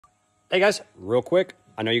Hey guys, real quick,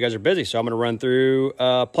 I know you guys are busy, so I'm going to run through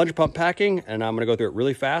plunger pump packing, and I'm going to go through it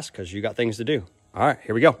really fast because you got things to do. All right,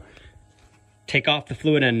 here we go. Take off the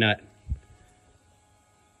fluid end nut.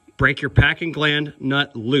 Break your packing gland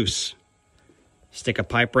nut loose. Stick a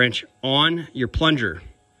pipe wrench on your plunger.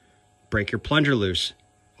 Break your plunger loose.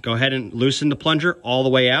 Go ahead and loosen the plunger all the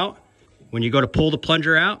way out. When you go to pull the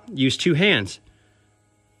plunger out, use 2 hands.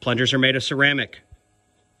 Plungers are made of ceramic.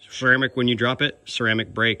 Ceramic, when you drop it,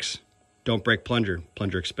 ceramic breaks. Don't break plunger.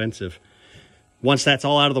 Plunger expensive. Once that's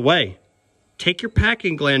all out of the way, take your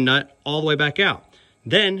packing gland nut all the way back out.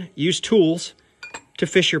 Then use tools to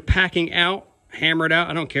fish your packing out. Hammer it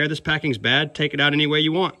out. I don't care. This packing's bad. Take it out any way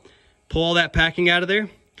you want. Pull all that packing out of there.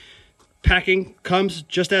 Packing comes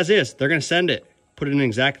just as is. They're going to send it. Put it in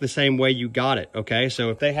exactly the same way you got it, okay?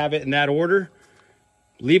 So if they have it in that order,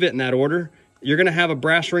 leave it in that order. You're going to have a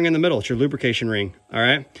brass ring in the middle. It's your lubrication ring, all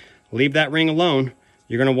right? Leave that ring alone.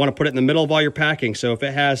 You're going to want to put it in the middle of all your packing. So if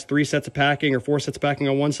it has 3 sets of packing or 4 sets of packing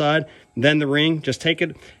on one side, then the ring, just take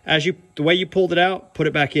it the way you pulled it out, put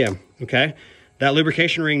it back in, okay? That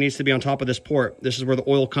lubrication ring needs to be on top of this port. This is where the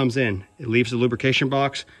oil comes in. It leaves the lubrication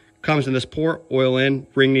box, comes in this port, oil in,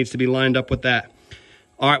 ring needs to be lined up with that.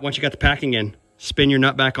 All right, once you got the packing in, spin your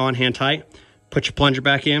nut back on, hand tight, put your plunger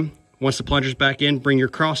back in. Once the plunger's back in, bring your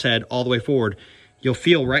crosshead all the way forward. You'll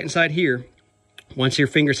feel right inside here, once your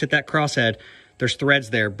fingers hit that crosshead, there's threads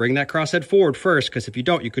there. Bring that crosshead forward first, because if you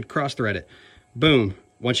don't, you could cross thread it. Boom.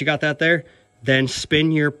 Once you got that there, then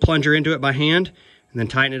spin your plunger into it by hand, and then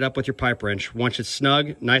tighten it up with your pipe wrench. Once it's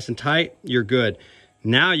snug, nice and tight, you're good.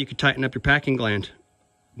 Now you can tighten up your packing gland.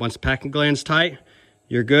 Once the packing gland's tight,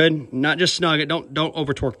 you're good. Not just snug it, don't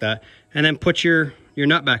over torque that. And then put your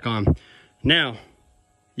nut back on. Now,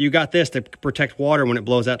 you got this to protect water when it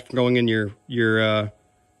blows out from going in your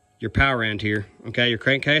power end here, okay, your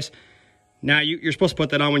crankcase. Now, you're supposed to put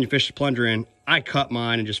that on when you fish the plunger in. I cut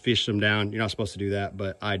mine and just fish them down. You're not supposed to do that,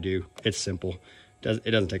 but I do. It's simple. It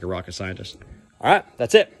doesn't take a rocket scientist. All right,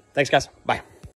 that's it. Thanks, guys. Bye.